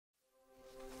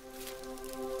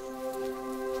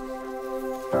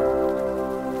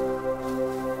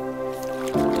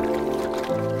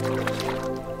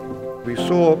we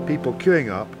saw people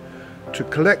queuing up to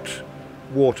collect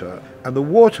water, and the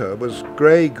water was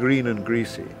grey, green and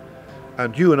greasy,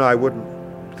 and you and I wouldn't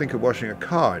think of washing a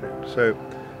car in it. So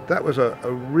that was a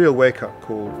real wake-up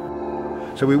call.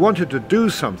 So we wanted to do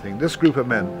something, this group of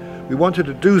men, we wanted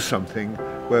to do something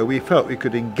where we felt we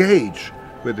could engage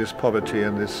with this poverty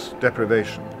and this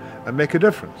deprivation and make a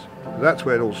difference. That's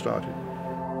where it all started.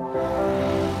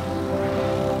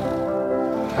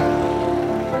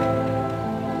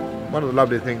 One of the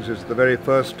lovely things is the very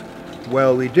first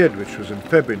well we did, which was in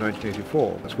February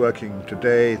 1984. It's working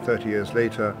today, 30 years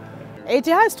later. It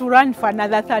has to run for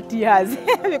another 30 years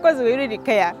because we really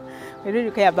care. We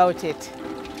really care about it.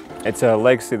 It's a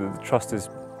legacy that the Trust is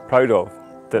proud of,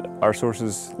 that our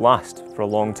sources last for a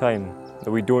long time,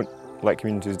 that we don't let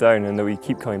communities down and that we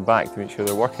keep coming back to make sure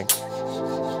they're working.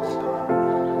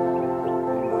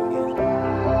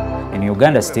 In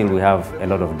Uganda still we have a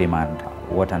lot of demand.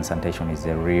 Water and sanitation is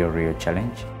a real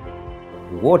challenge.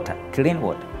 Water, clean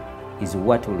water, is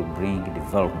what will bring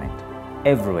development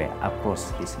everywhere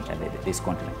across this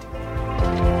continent.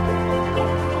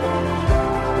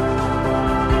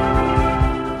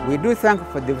 We do thank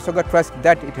for the Busoga Trust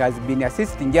that it has been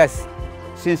assisting us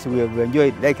since we have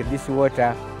enjoyed like this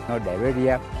water, no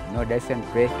diarrhea, no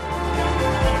dysentery.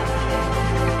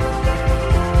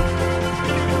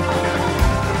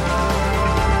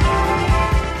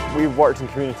 We've worked in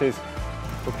communities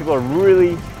where people are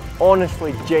really,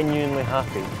 honestly, genuinely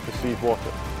happy to receive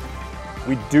water.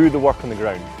 We do the work on the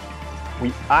ground.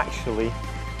 We actually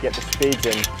get the spades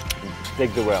in and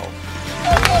dig the wells.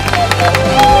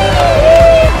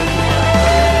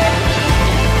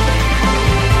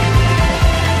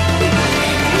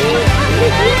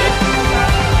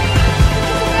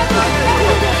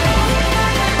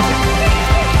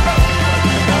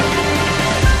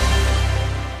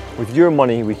 With your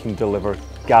money, we can deliver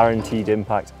guaranteed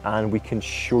impact, and we can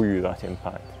show you that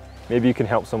impact. Maybe you can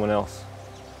help someone else,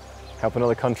 help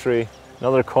another country,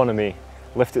 another economy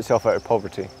lift itself out of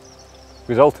poverty,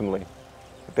 because ultimately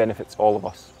it benefits all of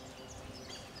us.